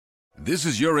This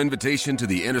is your invitation to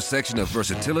the intersection of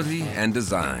versatility and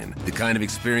design. The kind of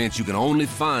experience you can only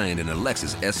find in a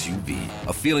Lexus SUV.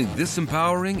 A feeling this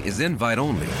empowering is invite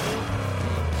only.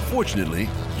 Fortunately,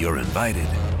 you're invited.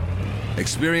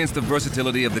 Experience the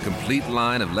versatility of the complete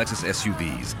line of Lexus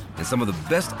SUVs and some of the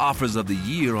best offers of the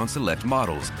year on select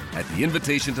models at the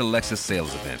Invitation to Lexus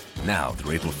sales event, now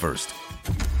through April 1st.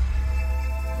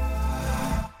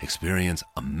 Experience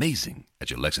amazing at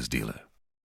your Lexus dealer.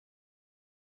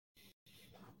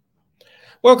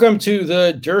 Welcome to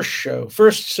the Durst Show.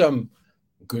 First, some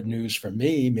good news for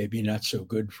me, maybe not so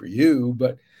good for you,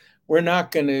 but we're not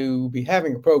going to be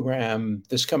having a program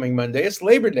this coming Monday. It's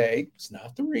Labor Day. It's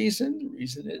not the reason. The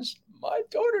reason is my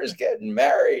daughter is getting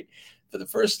married for the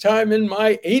first time in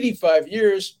my 85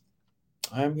 years.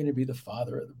 I'm going to be the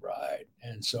father of the bride.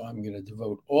 And so I'm going to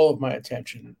devote all of my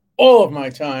attention, all of my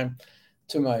time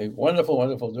to my wonderful,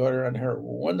 wonderful daughter and her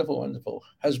wonderful, wonderful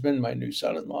husband, my new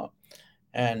son-in-law,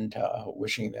 and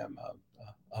wishing them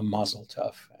a mazel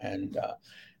tov and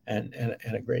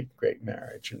a great, great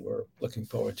marriage. And we're looking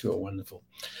forward to a wonderful,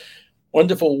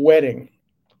 wonderful wedding.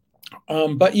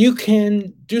 But you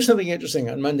can do something interesting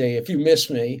on Monday. If you miss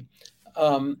me,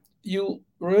 you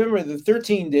remember that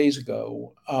 13 days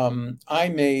ago, I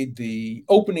made the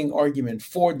opening argument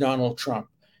for Donald Trump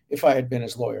if I had been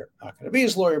his lawyer. Not going to be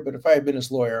his lawyer, but if I had been his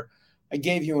lawyer, I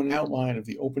gave you an outline of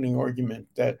the opening argument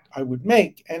that I would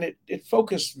make, and it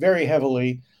focused very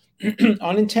heavily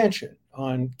on intention,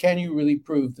 on can you really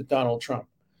prove that Donald Trump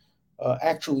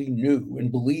actually knew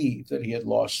and believed that he had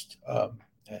lost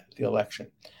the election.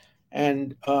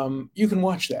 And you can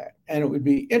watch that, and it would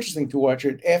be interesting to watch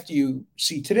it after you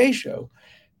see today's show,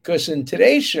 because in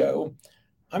today's show,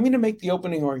 I'm going to make the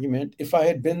opening argument if I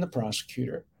had been the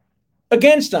prosecutor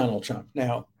against Donald Trump.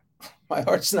 Now, my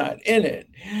heart's not in it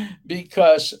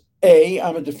because, A,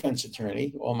 I'm a defense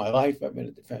attorney. All my life, I've been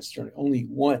a defense attorney. Only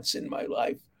once in my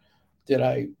life did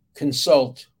I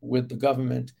consult with the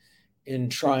government in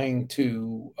trying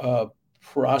to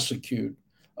prosecute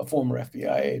a former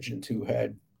FBI agent who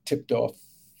had tipped off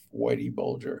Whitey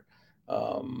Bulger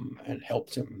and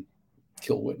helped him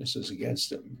kill witnesses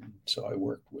against him. So I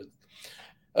worked with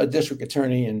a district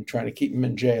attorney and trying to keep him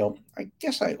in jail. I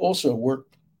guess I also worked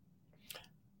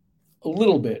a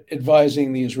little bit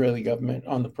advising the Israeli government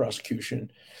on the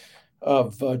prosecution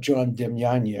of John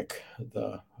Demjanjuk,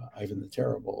 the Ivan the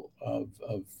Terrible of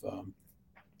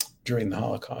during the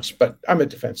Holocaust. But I'm a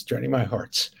defense attorney. My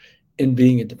heart's in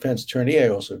being a defense attorney. I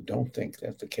also don't think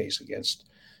that the case against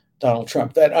Donald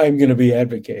Trump that I'm going to be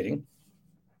advocating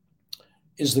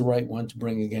is the right one to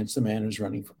bring against the man who's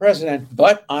running for president.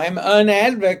 But I'm an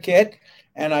advocate,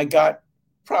 and I got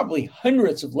probably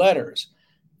hundreds of letters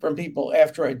from people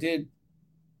after I did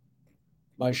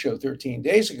my show 13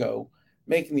 days ago,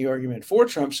 making the argument for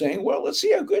Trump, saying, well, let's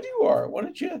see how good you are. Why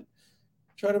don't you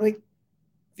try to make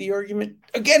the argument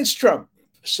against Trump?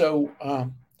 So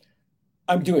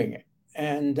I'm doing it.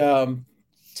 And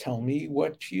tell me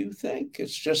what you think.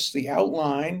 It's just the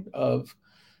outline of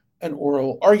an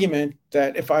oral argument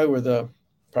that if I were the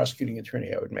prosecuting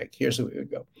attorney, I would make. Here's the way it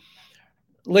would go.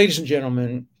 Ladies and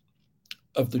gentlemen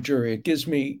of the jury, it gives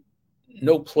me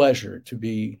no pleasure to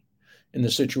be in the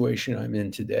situation I'm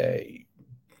in today,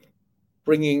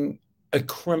 bringing a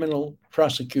criminal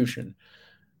prosecution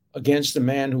against a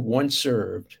man who once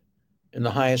served in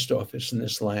the highest office in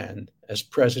this land as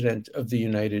president of the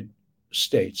United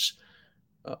States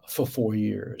for 4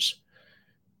 years.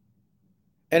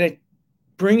 And it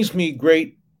brings me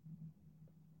great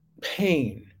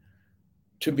pain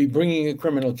to be bringing a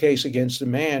criminal case against a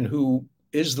man who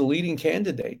is the leading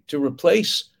candidate to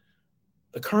replace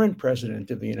the current president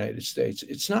of the United States.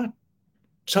 It's not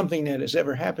something that has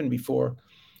ever happened before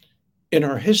in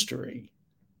our history.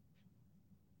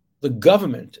 The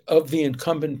government of the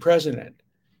incumbent president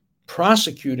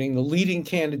prosecuting the leading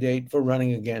candidate for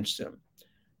running against him.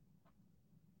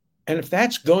 And if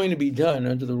that's going to be done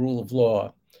under the rule of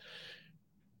law,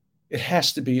 it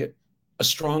has to be a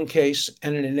strong case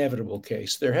and an inevitable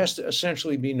case. There has to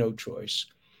essentially be no choice.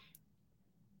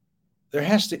 There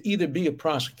has to either be a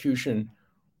prosecution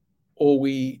or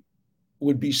we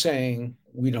would be saying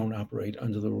we don't operate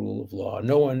under the rule of law.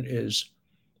 No one is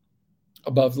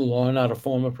above the law, not a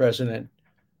former president,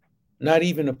 not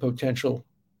even a potential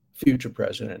future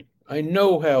president. I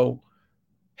know how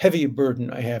heavy a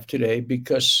burden I have today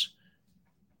because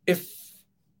if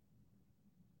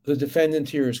the defendant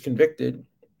here is convicted,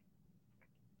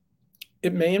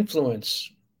 it may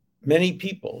influence many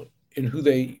people in who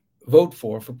they vote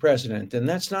for president. And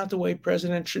that's not the way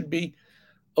president should be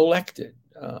elected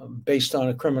based on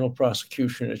a criminal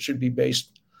prosecution. It should be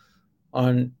based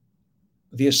on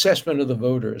the assessment of the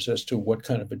voters as to what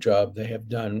kind of a job they have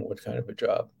done, what kind of a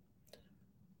job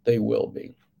they will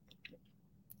be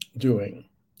doing.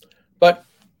 But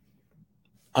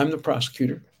I'm the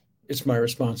prosecutor. It's my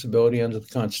responsibility under the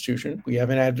Constitution. We have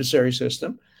an adversary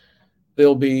system.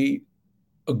 There'll be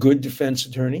a good defense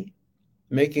attorney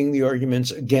making the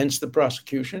arguments against the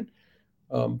prosecution.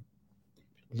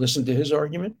 Listen to his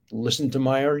argument, listen to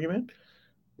my argument,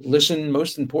 listen,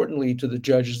 most importantly, to the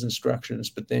judge's instructions.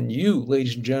 But then you,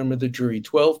 ladies and gentlemen of the jury,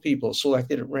 12 people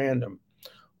selected at random,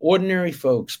 ordinary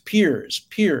folks,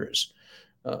 peers,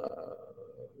 uh,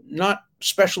 not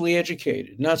specially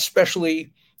educated, not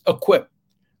specially equipped.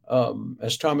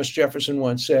 As Thomas Jefferson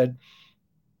once said,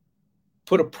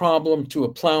 put a problem to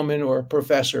a plowman or a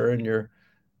professor, and you're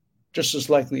just as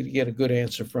likely to get a good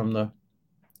answer from the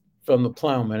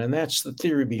plowman. And that's the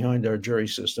theory behind our jury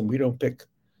system. We don't pick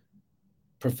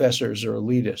professors or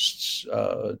elitists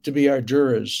to be our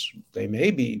jurors. They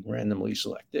may be randomly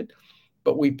selected,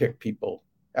 but we pick people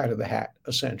out of the hat,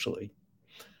 essentially.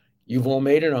 You've all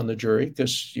made it on the jury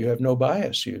because you have no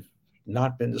bias. You've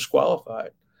not been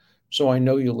disqualified. So I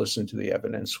know you'll listen to the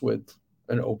evidence with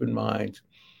an open mind.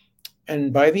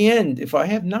 And by the end, if I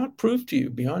have not proved to you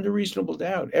beyond a reasonable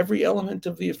doubt every element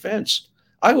of the offense,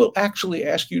 I will actually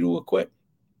ask you to acquit.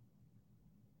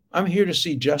 I'm here to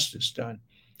see justice done.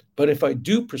 But if I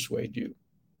do persuade you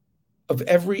of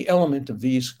every element of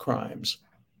these crimes,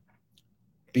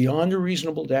 beyond a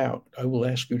reasonable doubt, I will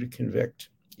ask you to convict.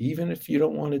 Even if you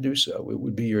don't want to do so, it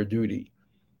would be your duty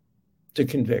to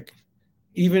convict.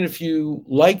 Even if you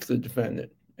like the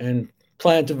defendant and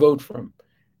plan to vote for him,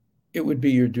 it would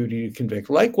be your duty to convict.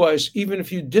 Likewise, even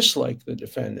if you dislike the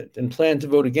defendant and plan to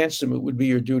vote against him, it would be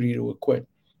your duty to acquit.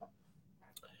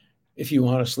 If you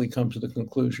honestly come to the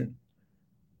conclusion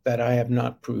that I have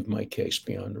not proved my case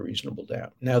beyond a reasonable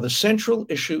doubt. Now, the central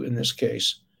issue in this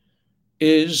case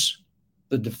is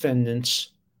the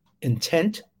defendant's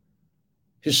intent,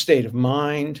 his state of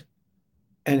mind,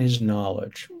 and his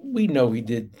knowledge. We know he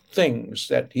did things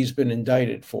that he's been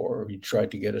indicted for. He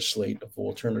tried to get a slate of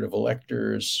alternative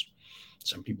electors.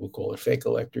 Some people call it fake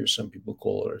electors. Some people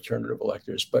call it alternative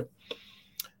electors. But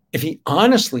if he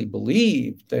honestly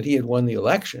believed that he had won the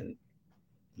election,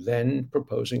 then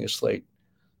proposing a slate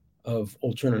of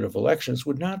alternative elections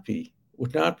would not be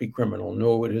criminal,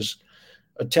 nor would his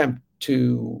attempt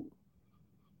to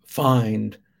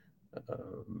find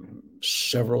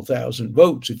several thousand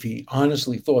votes if he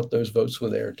honestly thought those votes were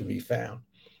there to be found.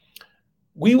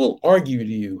 We will argue to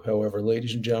you, however,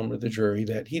 ladies and gentlemen of the jury,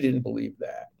 that he didn't believe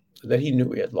that he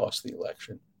knew he had lost the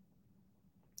election,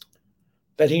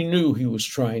 that he knew he was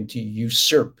trying to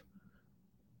usurp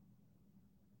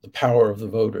the power of the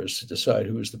voters to decide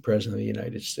who is the president of the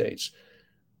United States.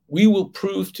 We will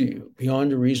prove to you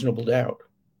beyond a reasonable doubt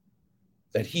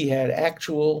that he had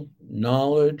actual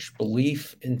knowledge,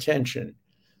 belief, intention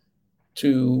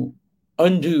to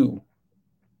undo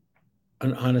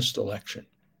an honest election.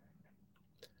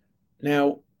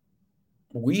 Now,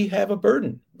 we have a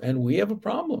burden and we have a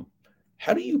problem.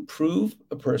 How do you prove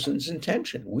a person's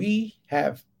intention? We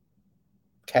have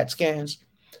CAT scans,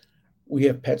 we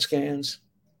have PET scans,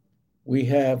 we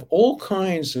have all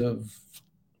kinds of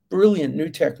brilliant new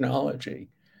technology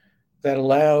that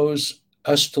allows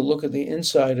us to look at the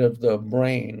inside of the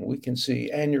brain. We can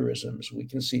see aneurysms, we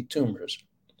can see tumors.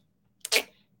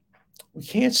 We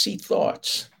can't see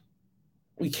thoughts.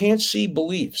 We can't see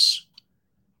beliefs.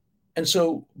 And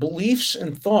so beliefs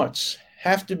and thoughts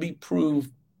have to be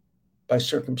proved by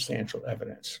circumstantial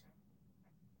evidence.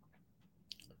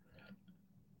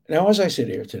 Now, as I sit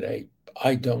here today,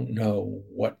 I don't know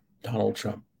what Donald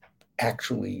Trump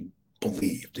actually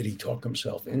believed. Did he talk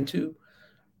himself into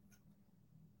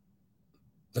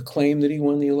the claim that he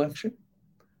won the election?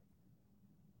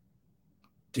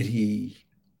 Did he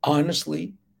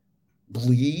honestly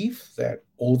believe that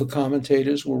all the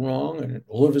commentators were wrong and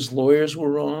all of his lawyers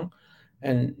were wrong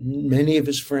and many of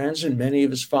his friends and many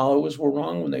of his followers were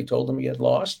wrong when they told him he had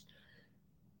lost?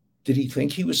 Did he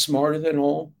think he was smarter than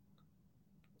all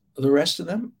the rest of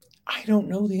them? I don't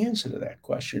know the answer to that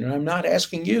question, and I'm not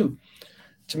asking you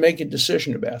to make a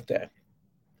decision about that.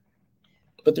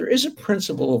 But there is a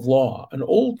principle of law, an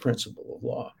old principle of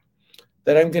law,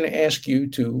 that I'm going to ask you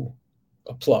to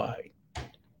apply.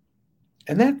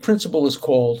 And that principle is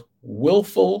called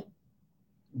willful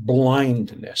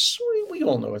blindness. We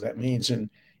all know what that means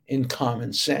in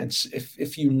common sense.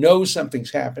 If you know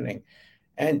something's happening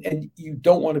and you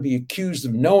don't want to be accused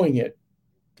of knowing it,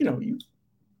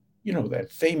 you know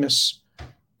that famous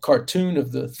cartoon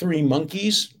of the three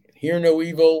monkeys, hear no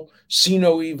evil, see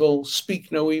no evil,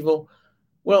 speak no evil.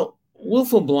 Well,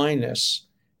 willful blindness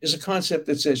is a concept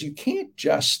that says you can't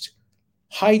just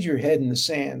hide your head in the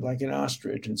sand like an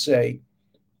ostrich and say,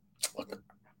 look,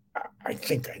 I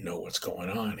think I know what's going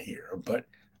on here, but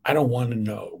I don't want to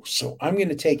know. So I'm going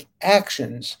to take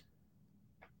actions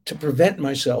to prevent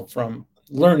myself from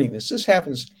learning this. This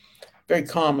happens very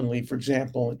commonly, for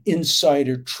example, in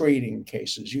insider trading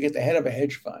cases. You get the head of a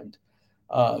hedge fund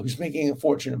who's making a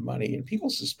fortune of money, and people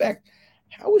suspect,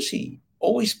 how is he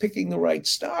always picking the right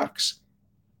stocks?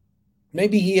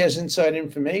 Maybe he has inside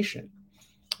information.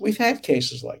 We've had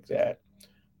cases like that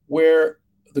where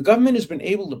the government has been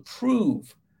able to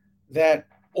prove that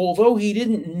although he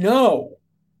didn't know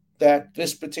that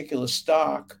this particular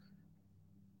stock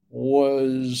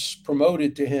was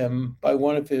promoted to him by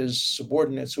one of his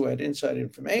subordinates who had inside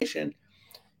information,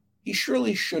 he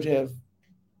surely should have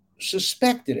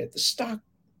suspected it. The stock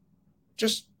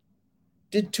just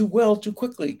did too well too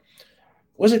quickly.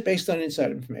 Was it based on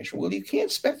inside information? Well, you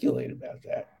can't speculate about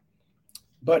that.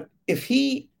 But if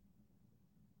he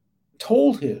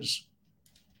told his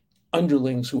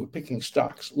underlings who were picking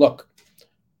stocks, look,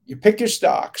 you pick your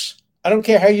stocks. I don't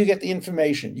care how you get the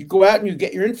information. You go out and you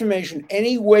get your information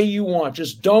any way you want.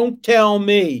 Just don't tell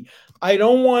me. I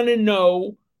don't want to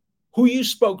know who you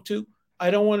spoke to. I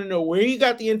don't want to know where you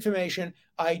got the information.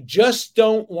 I just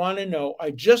don't want to know.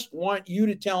 I just want you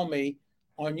to tell me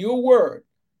on your word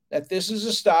that this is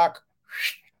a stock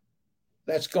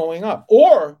that's going up,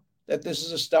 or that this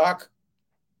is a stock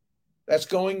that's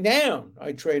going down.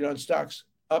 I trade on stocks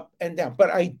up and down,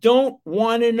 but I don't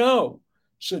want to know.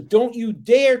 So don't you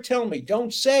dare tell me.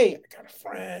 Don't say, I got a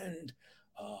friend.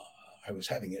 I was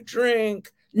having a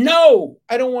drink. No,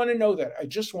 I don't want to know that. I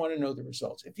just want to know the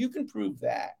results. If you can prove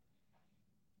that,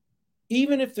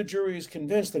 even if the jury is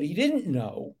convinced that he didn't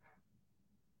know,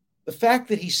 the fact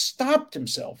that he stopped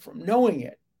himself from knowing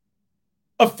it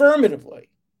affirmatively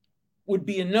would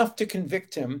be enough to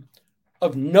convict him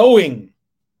of knowing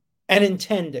and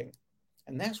intending.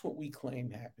 And that's what we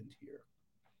claim happened here.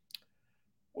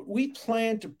 What we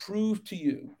plan to prove to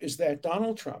you is that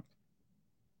Donald Trump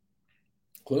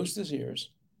closed his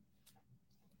ears,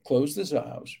 closed his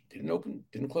eyes,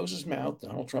 didn't close his mouth.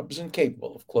 Donald Trump is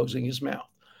incapable of closing his mouth,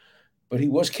 but he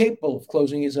was capable of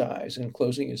closing his eyes and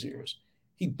closing his ears.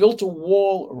 He built a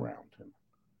wall around him.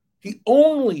 He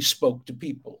only spoke to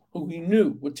people who he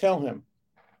knew would tell him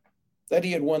that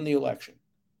he had won the election.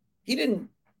 He didn't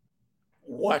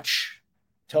watch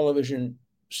television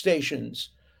stations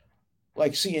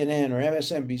like CNN or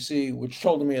MSNBC, which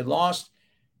told him he had lost.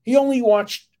 He only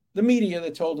watched the media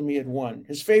that told him he had won.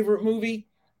 His favorite movie,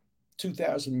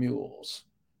 2,000 Mules,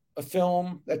 a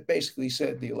film that basically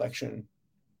said the election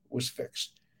was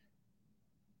fixed.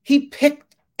 He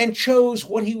picked and chose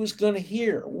what he was going to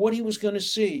hear, what he was going to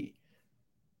see.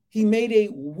 He made a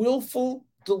willful,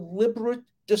 deliberate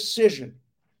decision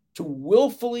to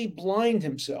willfully blind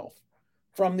himself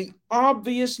from the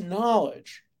obvious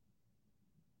knowledge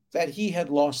that he had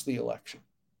lost the election.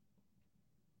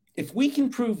 If we can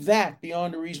prove that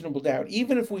beyond a reasonable doubt,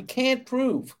 even if we can't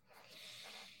prove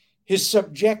his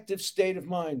subjective state of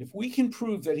mind, if we can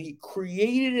prove that he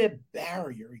created a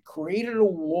barrier, he created a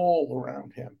wall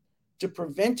around him to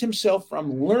prevent himself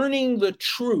from learning the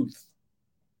truth,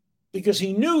 because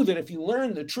he knew that if he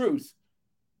learned the truth,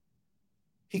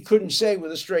 he couldn't say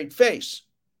with a straight face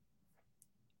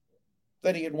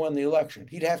that he had won the election.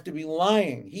 He'd have to be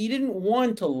lying. He didn't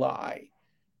want to lie.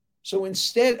 So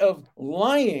instead of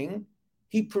lying,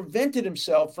 he prevented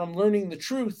himself from learning the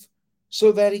truth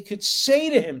so that he could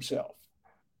say to himself,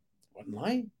 I wasn't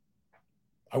lying.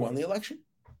 I won the election.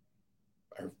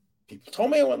 People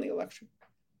told me I won the election.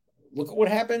 Look at what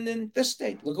happened in this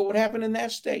state. Look at what happened in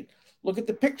that state. Look at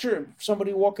the picture of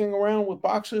somebody walking around with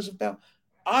boxes of ballots.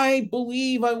 I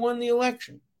believe I won the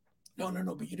election. No,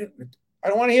 but you didn't. I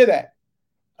don't want to hear that.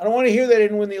 I don't want to hear that I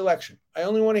didn't win the election. I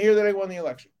only want to hear that I won the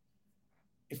election.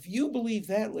 If you believe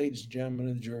that, ladies and gentlemen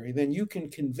of the jury, then you can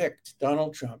convict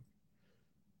Donald Trump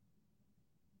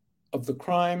of the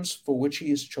crimes for which he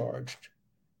is charged,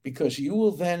 because you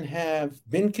will then have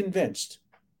been convinced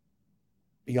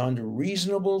beyond a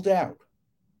reasonable doubt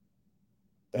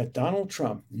that Donald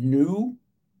Trump knew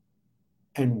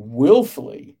and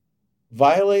willfully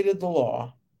violated the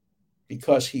law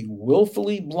because he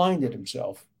willfully blinded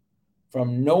himself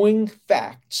from knowing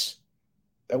facts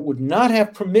that would not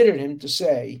have permitted him to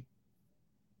say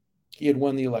he had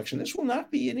won the election. This will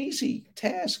not be an easy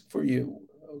task for you.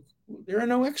 There are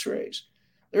no x-rays.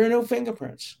 There are no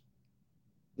fingerprints.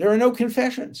 There are no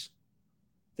confessions.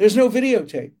 There's no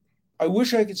videotape. I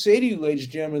wish I could say to you, ladies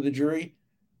and gentlemen of the jury,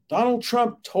 Donald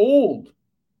Trump told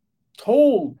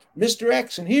Mr.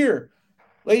 X, and here,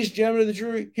 ladies and gentlemen of the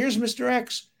jury, here's Mr.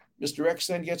 X. Mr. X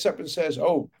then gets up and says,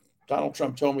 oh, Donald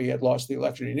Trump told me he had lost the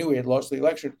election. He knew he had lost the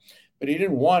election, but he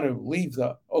didn't want to leave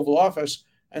the Oval Office.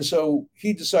 And so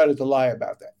he decided to lie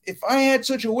about that. If I had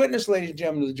such a witness, ladies and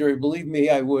gentlemen of the jury, believe me,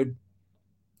 I would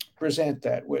present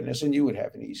that witness and you would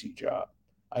have an easy job.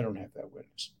 I don't have that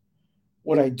witness.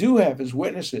 What I do have is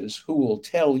witnesses who will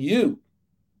tell you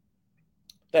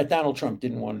that Donald Trump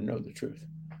didn't want to know the truth,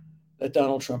 that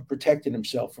Donald Trump protected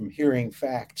himself from hearing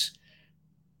facts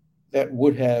that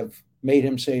would have made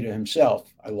him say to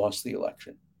himself, I lost the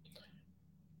election.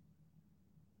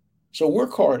 So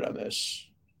work hard on this.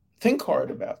 Think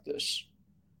hard about this.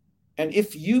 And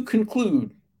if you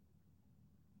conclude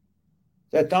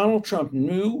that Donald Trump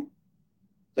knew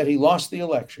that he lost the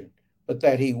election, but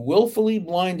that he willfully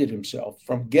blinded himself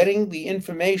from getting the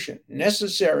information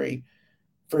necessary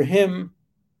for him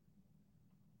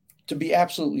to be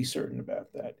absolutely certain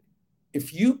about that,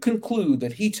 if you conclude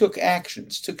that he took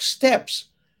actions, took steps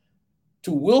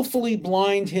to willfully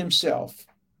blind himself,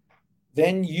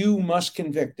 then you must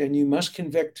convict, and you must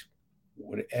convict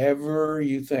whatever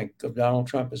you think of Donald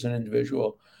Trump as an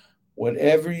individual,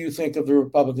 whatever you think of the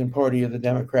Republican Party or the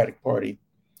Democratic Party.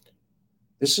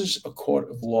 This is a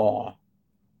court of law,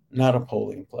 not a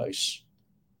polling place.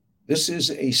 This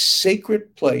is a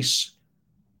sacred place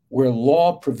where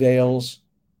law prevails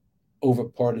over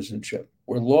partisanship,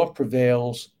 where law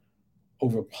prevails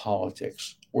over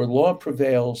politics, where law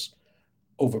prevails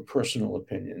over personal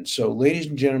opinion. So, ladies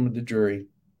and gentlemen of the jury,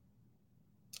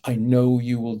 I know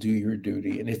you will do your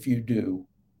duty. And if you do,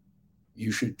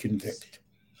 you should convict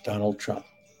Donald Trump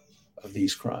of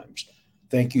these crimes.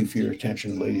 Thank you for your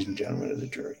attention, ladies and gentlemen of the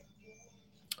jury.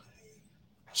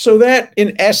 So that,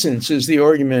 in essence, is the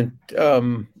argument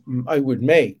I would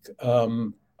make.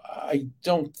 I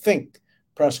don't think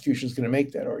prosecution is going to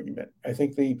make that argument. I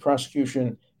think the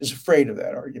prosecution is afraid of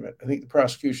that argument. I think the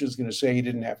prosecution is going to say he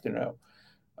didn't have to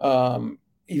know.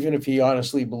 Even if he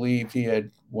honestly believed he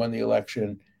had won the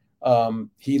election,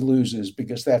 he loses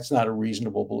because that's not a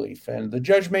reasonable belief. And the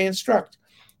judge may instruct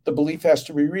the belief has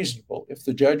to be reasonable. If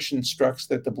the judge instructs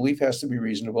that the belief has to be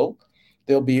reasonable,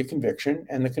 there'll be a conviction,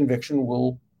 and the conviction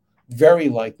will very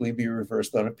likely be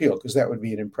reversed on appeal because that would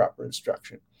be an improper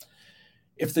instruction.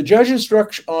 If the judge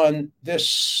instructs on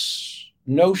this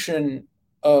notion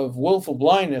of willful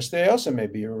blindness, there also may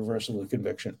be a reversal of the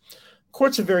conviction.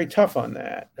 Courts are very tough on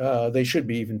that. They should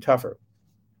be even tougher.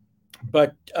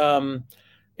 But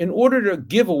in order to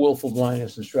give a willful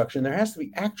blindness instruction, there has to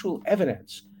be actual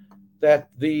evidence that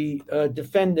the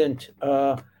defendant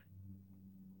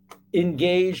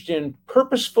engaged in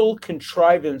purposeful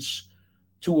contrivance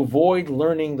to avoid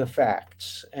learning the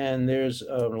facts. And there's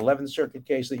an 11th Circuit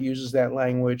case that uses that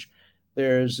language.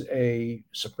 There's a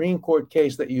Supreme Court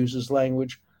case that uses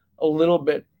language a little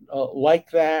bit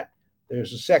like that.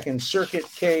 There's a Second Circuit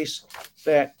case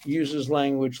that uses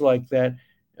language like that,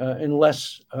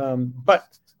 but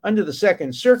under the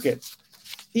Second Circuit,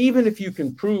 even if you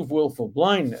can prove willful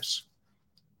blindness,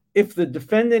 if the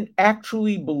defendant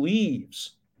actually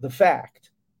believes the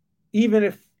fact, even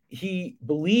if he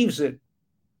believes it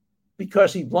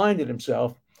because he blinded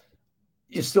himself,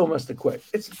 you still must acquit.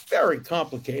 It's very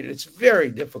complicated. It's very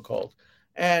difficult.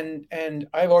 And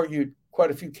I've argued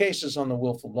quite a few cases on the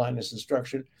willful blindness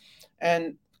instruction.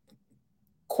 And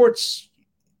courts,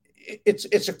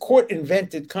 it's a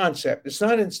court-invented concept. It's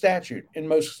not in statute in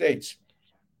most states.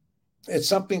 It's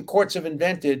something courts have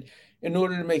invented in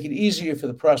order to make it easier for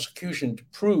the prosecution to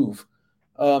prove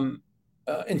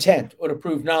intent or to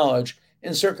prove knowledge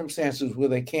in circumstances where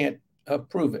they can't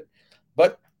prove it.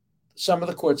 But some of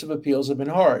the courts of appeals have been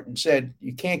hard and said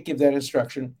you can't give that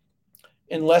instruction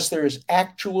unless there is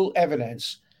actual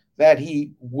evidence that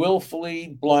he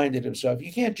willfully blinded himself.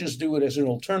 You can't just do it as an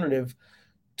alternative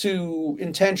to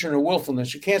intention or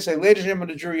willfulness. You can't say, ladies and gentlemen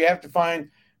of the jury, you have to find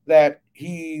that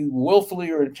he willfully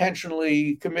or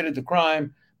intentionally committed the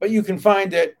crime, but you can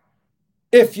find it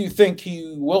if you think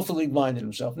he willfully blinded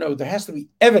himself. No, there has to be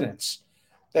evidence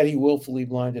that he willfully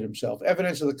blinded himself.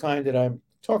 Evidence of the kind that I'm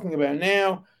talking about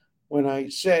now. When I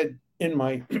said in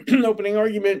my opening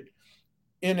argument,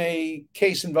 in a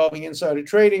case involving insider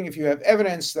trading, if you have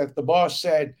evidence that the boss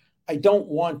said, I don't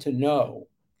want to know,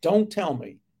 don't tell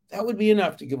me, that would be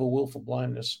enough to give a willful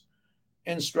blindness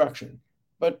instruction.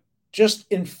 But just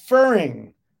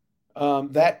inferring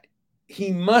that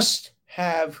he must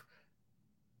have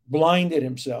blinded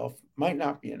himself might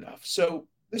not be enough. So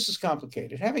this is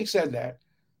complicated. Having said that,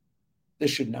 this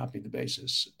should not be the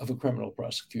basis of a criminal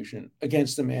prosecution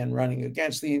against the man running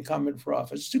against the incumbent for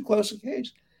office. It's too close a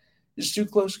case. It's too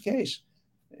close a case.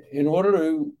 In order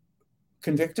to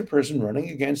convict a person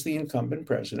running against the incumbent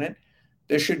president,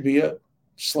 there should be a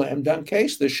slam dunk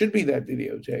case. There should be that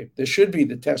videotape. There should be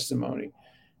the testimony.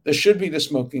 There should be the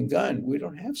smoking gun. We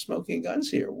don't have smoking guns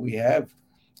here. We have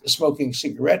the smoking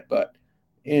cigarette butt.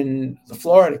 In the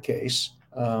Florida case,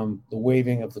 the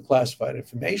waiving of the classified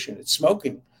information, it's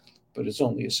smoking, but it's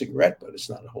only a cigarette butt. It's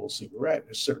not a whole cigarette.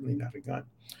 It's certainly not a gun.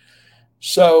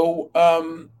 So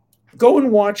go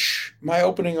and watch my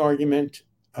opening argument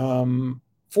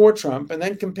for Trump and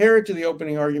then compare it to the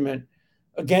opening argument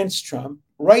against Trump.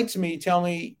 Write to me, tell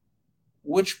me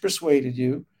which persuaded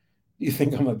you. Do you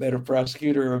think I'm a better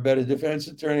prosecutor or a better defense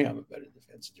attorney? I'm a better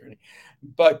defense attorney.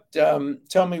 But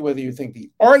tell me whether you think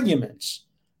the arguments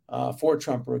for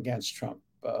Trump or against Trump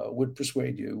would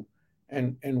persuade you,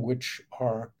 and which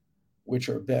are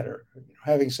better.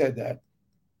 Having said that,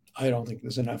 I don't think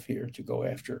there's enough here to go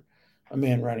after a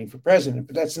man running for president,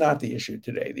 but that's not the issue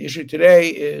today. The issue today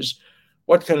is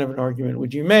what kind of an argument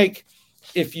would you make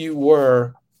if you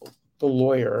were the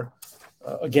lawyer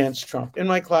against Trump? In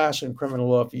my class in criminal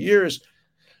law for years,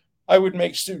 I would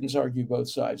make students argue both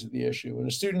sides of the issue. When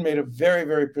a student made a very,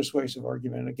 very persuasive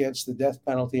argument against the death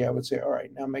penalty, I would say, all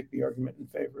right, now make the argument in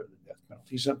favor of the death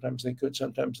penalty. Sometimes they could,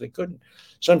 sometimes they couldn't.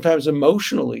 Sometimes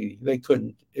emotionally they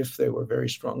couldn't if they were very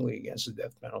strongly against the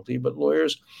death penalty. But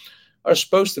lawyers are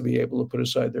supposed to be able to put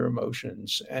aside their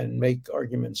emotions and make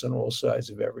arguments on all sides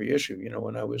of every issue. You know,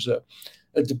 when I was a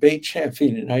debate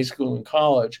champion in high school and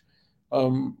college,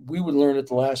 we would learn at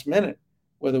the last minute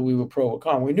whether we were pro or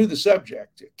con. We knew the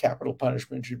subject. Capital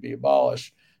punishment should be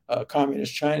abolished.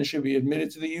 Communist China should be admitted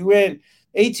to the UN.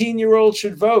 18-year-olds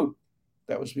should vote.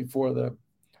 That was before the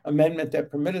amendment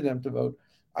that permitted them to vote.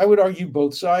 I would argue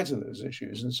both sides of those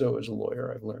issues. And so as a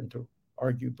lawyer, I've learned to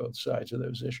argue both sides of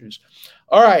those issues.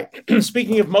 All right.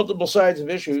 Speaking of multiple sides of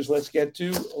issues, let's get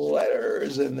to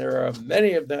letters. And there are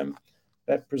many of them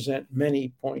that present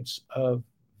many points of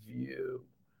view.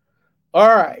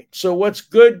 All right. So what's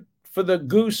good for the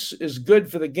goose is good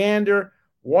for the gander.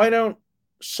 Why don't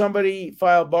somebody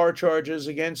file bar charges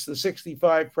against the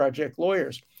 65 Project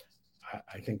lawyers?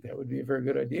 I think that would be a very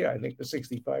good idea. I think the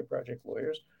 65 Project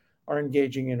lawyers are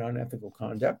engaging in unethical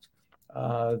conduct.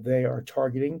 They are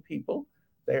targeting people.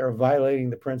 They are violating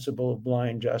the principle of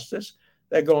blind justice.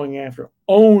 They're going after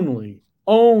only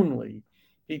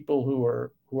people who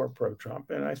are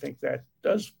pro-Trump. And I think that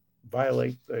does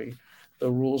violate the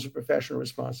rules of professional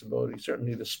responsibility,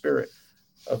 certainly the spirit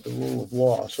of the rule of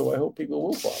law. So I hope people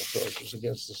will file charges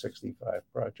against the 65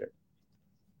 Project.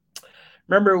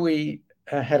 Remember, we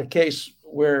had a case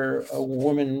where a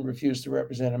woman refused to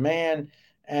represent a man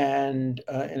and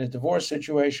in a divorce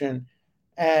situation,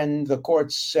 and the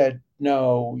courts said,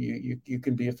 no, you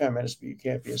can be a feminist, but you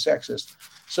can't be a sexist.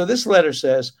 So this letter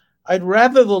says, I'd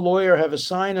rather the lawyer have a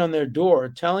sign on their door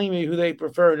telling me who they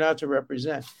prefer not to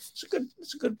represent.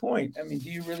 It's a good point. I mean, do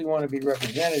you really want to be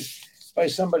represented by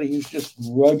somebody who's just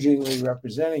grudgingly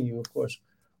representing you? Of course,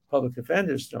 public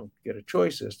defenders don't get a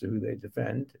choice as to who they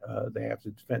defend. They have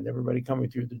to defend everybody coming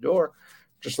through the door,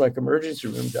 just like emergency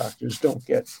room doctors don't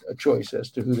get a choice as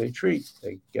to who they treat.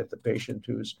 They get the patient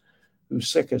who's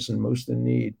sickest and most in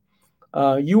need.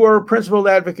 You are a principled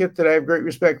advocate that I have great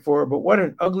respect for, but what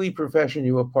an ugly profession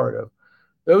you are part of.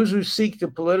 Those who seek to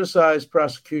politicize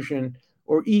prosecution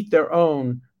or eat their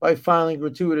own by filing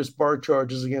gratuitous bar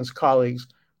charges against colleagues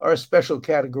are a special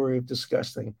category of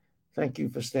disgusting. Thank you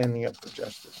for standing up for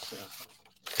justice.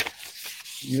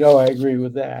 You know, I agree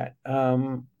with that.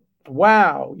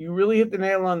 Wow, you really hit the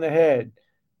nail on the head.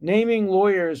 Naming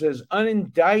lawyers as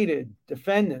unindicted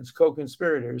defendants,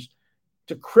 co-conspirators,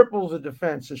 to cripple the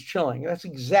defense is chilling. That's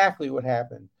exactly what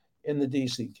happened in the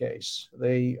D.C. case.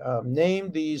 They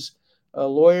named these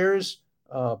lawyers,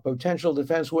 potential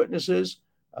defense witnesses,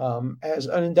 as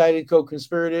unindicted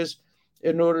co-conspirators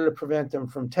in order to prevent them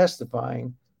from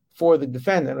testifying for the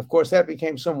defendant. Of course, that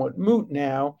became somewhat moot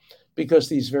now because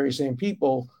these very same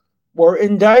people were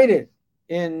indicted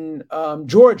in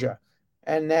Georgia.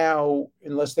 And now,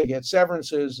 unless they get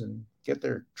severances and get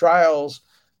their trials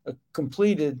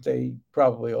completed, they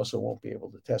probably also won't be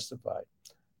able to testify.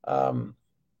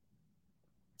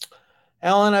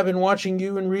 Alan, I've been watching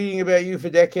you and reading about you for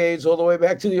decades, all the way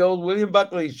back to the old William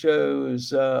Buckley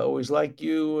shows. Always liked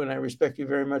you, and I respect you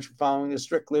very much for following the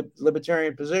strict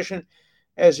libertarian position,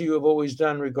 as you have always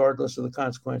done, regardless of the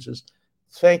consequences.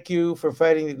 Thank you for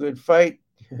fighting the good fight.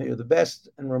 You're the best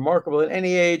and remarkable at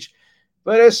any age,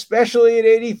 but especially at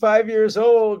 85 years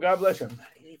old. God bless you. I'm not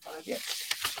 85 yet.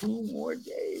 2 more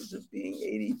days of being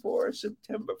 84.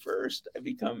 September 1st, I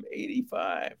become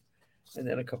 85. And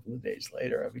then a couple of days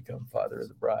later, I become father of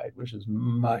the bride, which is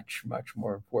much, much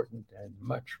more important and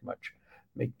much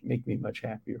make me much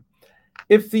happier.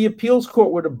 If the appeals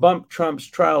court were to bump Trump's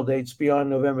trial dates beyond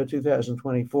November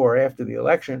 2024 after the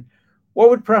election, what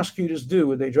would prosecutors do?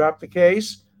 Would they drop the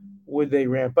case? Would they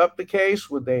ramp up the case?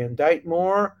 Would they indict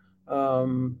more?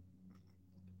 Um,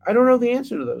 I don't know the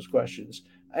answer to those questions.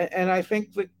 And I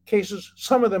think the cases,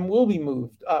 some of them will be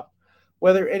moved up.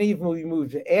 Whether any of them will be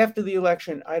moved after the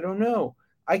election, I don't know.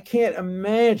 I can't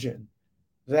imagine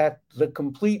that the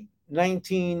complete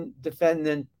 19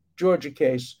 defendant Georgia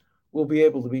case will be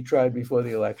able to be tried before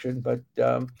the election. But,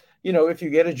 if you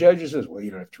get a judge who says, well,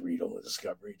 you don't have to read all the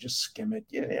discovery, just skim it,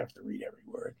 you don't have to read every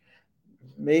word,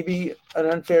 maybe an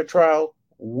unfair trial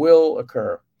will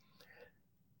occur.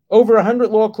 Over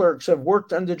 100 law clerks have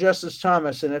worked under Justice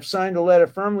Thomas and have signed a letter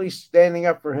firmly standing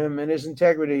up for him and his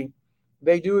integrity.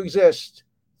 They do exist.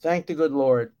 Thank the good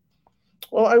Lord.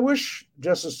 Well, I wish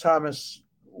Justice Thomas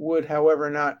would, however,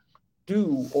 not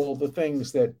do all the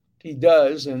things that he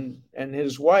does, and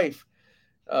his wife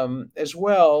as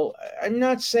well. I'm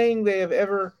not saying they have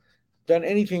ever done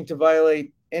anything to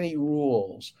violate any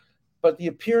rules, but the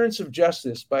appearance of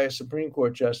justice by a Supreme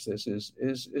Court justice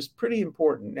is pretty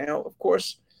important. Now, of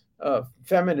course,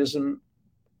 feminism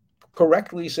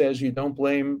correctly says you don't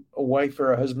blame a wife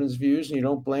for a husband's views, and you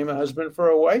don't blame a husband for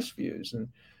a wife's views.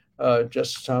 And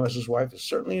Justice Thomas's wife is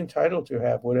certainly entitled to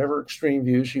have whatever extreme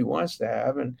views she wants to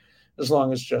have, and as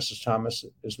long as Justice Thomas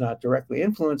is not directly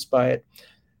influenced by it.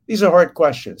 These are hard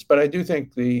questions, but I do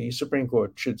think the Supreme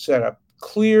Court should set up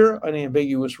clear,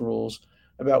 unambiguous rules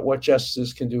about what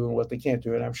justices can do and what they can't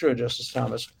do. And I'm sure Justice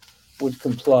Thomas would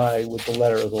comply with the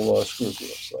letter of the law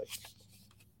scrupulously.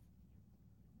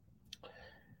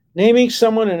 Naming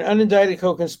someone an unindicted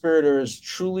co-conspirator is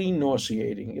truly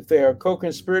nauseating. If they are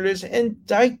co-conspirators,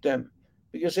 indict them.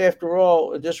 Because after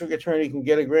all, a district attorney can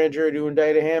get a grand jury to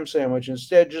indict a ham sandwich.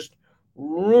 Instead, just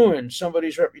ruin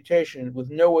somebody's reputation with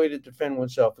no way to defend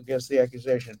oneself against the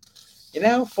accusation. You know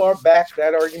how far back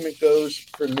that argument goes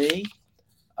for me?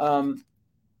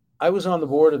 I was on the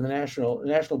board of the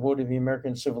National Board of the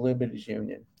American Civil Liberties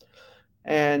Union,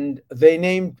 and they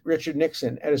named Richard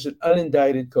Nixon as an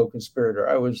unindicted co-conspirator.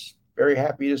 I was very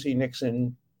happy to see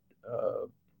Nixon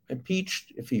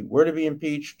impeached, if he were to be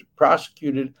impeached,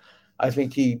 prosecuted. I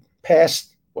think he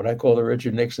passed what I call the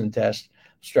Richard Nixon test,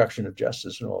 obstruction of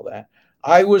justice and all that.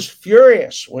 I was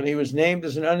furious when he was named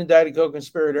as an unindicted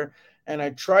co-conspirator, and I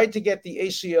tried to get the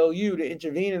ACLU to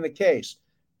intervene in the case,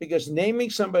 because naming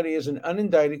somebody as an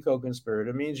unindicted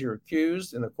co-conspirator means you're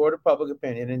accused in the court of public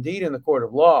opinion, indeed in the court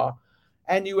of law,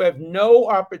 and you have no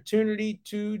opportunity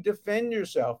to defend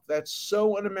yourself. That's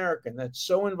so un-American. That's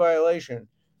so in violation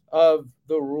of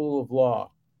the rule of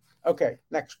law. Okay,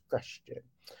 next question.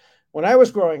 When I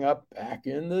was growing up back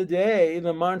in the day,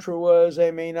 the mantra was, I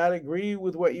may not agree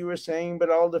with what you were saying, but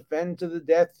I'll defend to the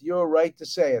death your right to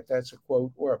say it. That's a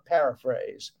quote or a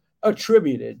paraphrase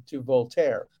attributed to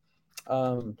Voltaire,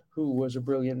 who was a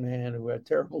brilliant man who had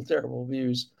terrible, terrible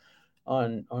views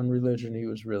on religion. He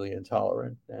was really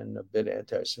intolerant and a bit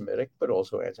anti-Semitic, but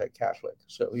also anti-Catholic.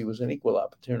 So he was an equal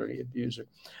opportunity abuser.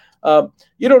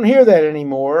 You don't hear that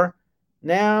anymore.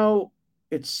 Now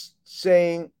it's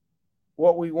saying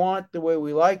what we want the way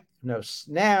we like. No,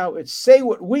 now it's say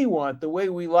what we want the way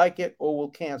we like it, or we'll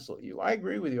cancel you. I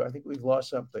agree with you. I think we've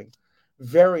lost something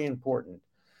very important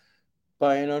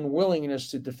by an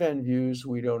unwillingness to defend views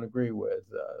we don't agree with.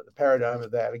 The paradigm of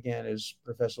that, again, is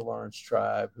Professor Lawrence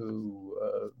Tribe, who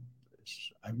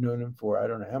I've known him for I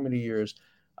don't know how many years.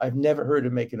 I've never heard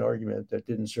him make an argument that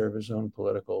didn't serve his own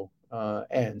political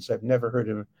ends. I've never heard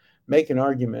him make an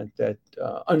argument that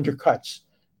undercuts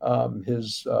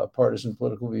his partisan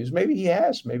political views. Maybe he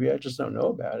has. Maybe I just don't know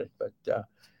about it, but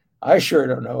I sure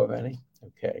don't know of any.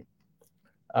 Okay.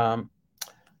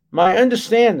 My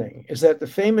understanding is that the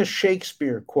famous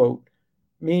Shakespeare quote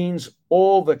means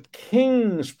all the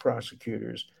king's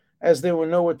prosecutors, as there were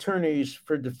no attorneys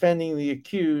for defending the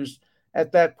accused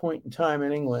at that point in time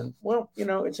in England. Well,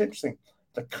 it's interesting.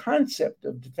 The concept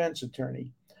of defense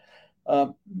attorney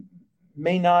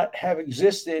may not have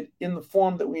existed in the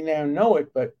form that we now know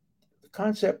it, but the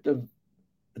concept of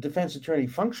a defense attorney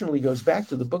functionally goes back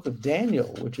to the book of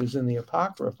Daniel, which is in the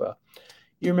Apocrypha.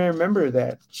 You may remember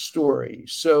that story.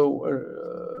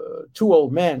 So two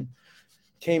old men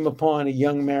came upon a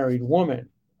young married woman.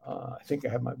 I think I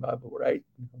have my Bible right,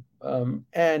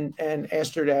 and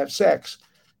asked her to have sex,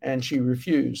 and she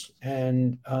refused.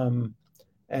 And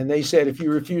they said, if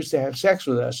you refuse to have sex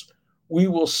with us, we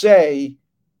will say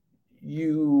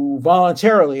you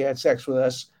voluntarily had sex with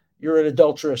us. You're an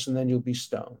adulteress, and then you'll be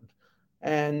stoned.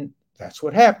 And that's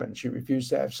what happened. She refused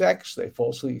to have sex. They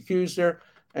falsely accused her,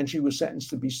 and she was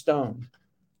sentenced to be stoned.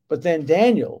 But then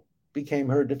Daniel became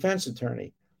her defense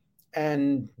attorney.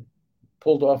 And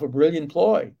pulled off a brilliant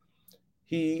ploy.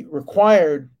 He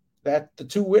required that the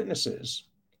two witnesses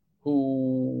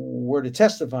who were to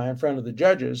testify in front of the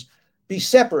judges be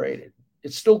separated.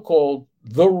 It's still called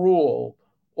the rule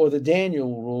or the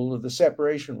Daniel rule or the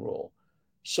separation rule.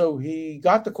 So he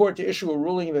got the court to issue a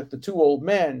ruling that the two old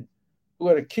men who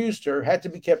had accused her had to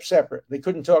be kept separate. They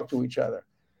couldn't talk to each other.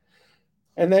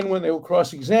 And then when they were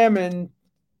cross-examined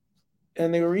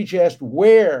and they were each asked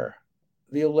where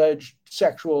the alleged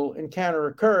sexual encounter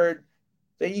occurred,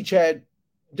 they each had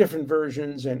different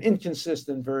versions and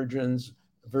inconsistent versions,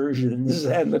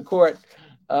 and the court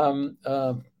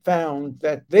found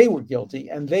that they were guilty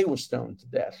and they were stoned to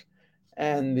death.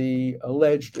 And the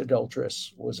alleged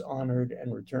adulteress was honored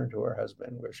and returned to her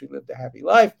husband, where she lived a happy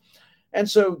life. And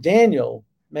so Daniel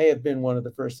may have been one of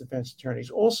the first defense attorneys.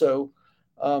 Also,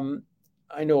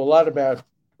 I know a lot about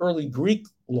early Greek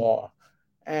law,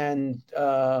 and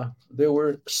there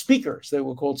were speakers. They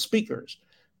were called speakers,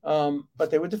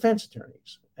 but they were defense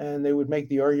attorneys, and they would make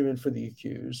the argument for the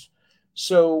accused.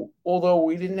 So although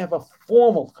we didn't have a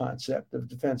formal concept of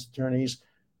defense attorneys,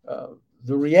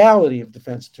 the reality of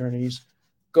defense attorneys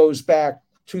goes back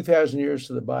 2,000 years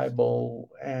to the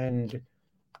Bible and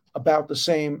about the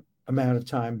same amount of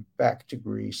time back to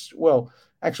Greece. Well,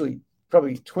 actually,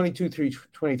 probably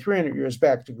 2,300 years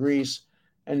back to Greece,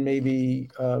 and maybe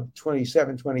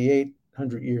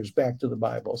 2,800 years back to the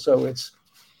Bible. So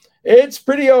it's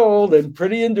pretty old and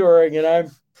pretty enduring, and I'm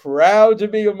proud to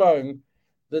be among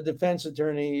the defense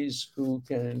attorneys who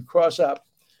can cross up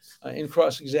in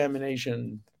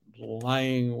cross-examination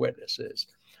lying witnesses.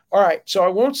 All right, so I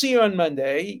won't see you on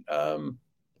Monday.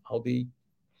 I'll be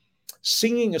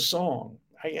singing a song.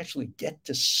 I actually get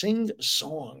to sing a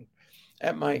song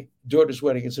at my daughter's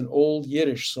wedding. It's an old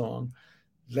Yiddish song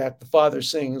that the father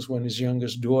sings when his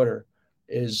youngest daughter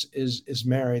is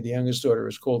married. The youngest daughter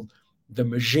is called the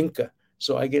Mazhinka.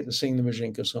 So I get to sing the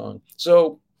Mazhinka song.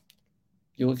 So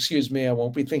you'll excuse me, I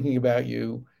won't be thinking about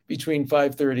you between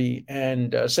 5:30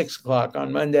 and 6 o'clock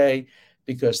on Monday,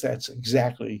 because that's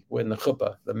exactly when the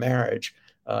chuppah, the marriage,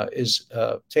 is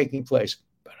taking place.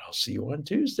 But I'll see you on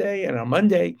Tuesday, and on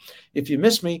Monday, if you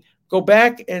miss me, go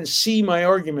back and see my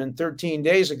argument 13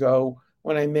 days ago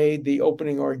when I made the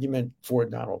opening argument for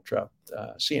Donald Trump.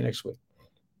 See you next week.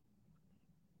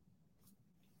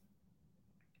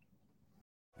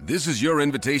 This is your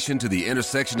invitation to the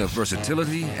intersection of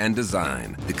versatility and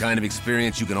design. The kind of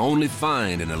experience you can only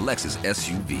find in a Lexus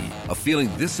SUV. A feeling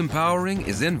this empowering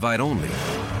is invite only.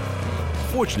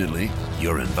 Fortunately,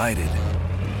 you're invited.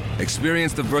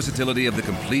 Experience the versatility of the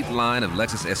complete line of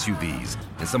Lexus SUVs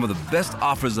and some of the best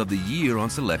offers of the year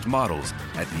on select models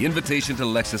at the Invitation to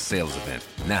Lexus sales event,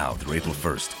 now through April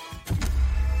 1st.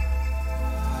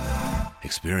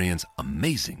 Experience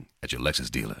amazing at your Lexus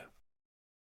dealer.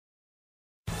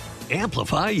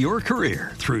 Amplify your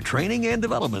career through training and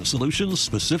development solutions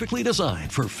specifically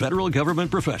designed for federal government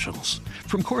professionals.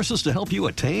 From courses to help you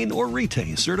attain or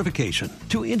retain certification,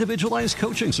 to individualized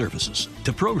coaching services,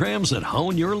 to programs that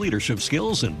hone your leadership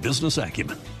skills and business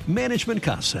acumen, Management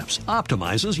Concepts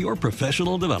optimizes your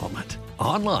professional development.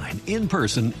 Online, in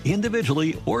person,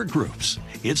 individually, or groups,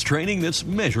 it's training that's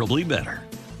measurably better.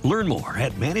 Learn more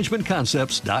at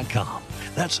managementconcepts.com.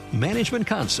 That's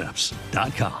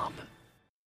managementconcepts.com.